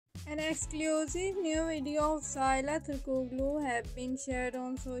An exclusive new video of Sila Turkoglu have been shared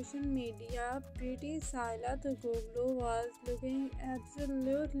on social media. Pretty Sila Turkoglu was looking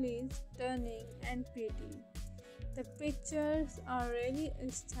absolutely stunning and pretty. The pictures are really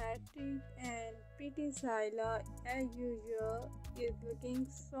aesthetic, and pretty Sila, as usual, is looking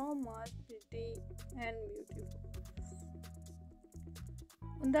so much pretty and beautiful.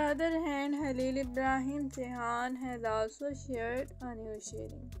 On the other hand, Halil Ibrahim Ceyhan has also shared a new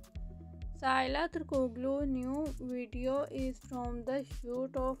sharing. Sila Turkoglu's new video is from the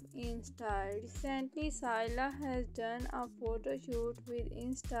shoot of InStyle. Recently, Sila has done a photo shoot with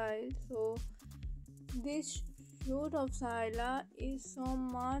InStyle, so this shoot of Sila is so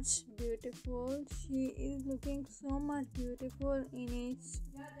much beautiful. She is looking so much beautiful in each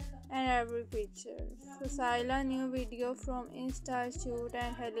and every picture. So Sila new video from InStyle shoot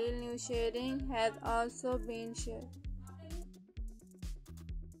and Halil new sharing has also been shared.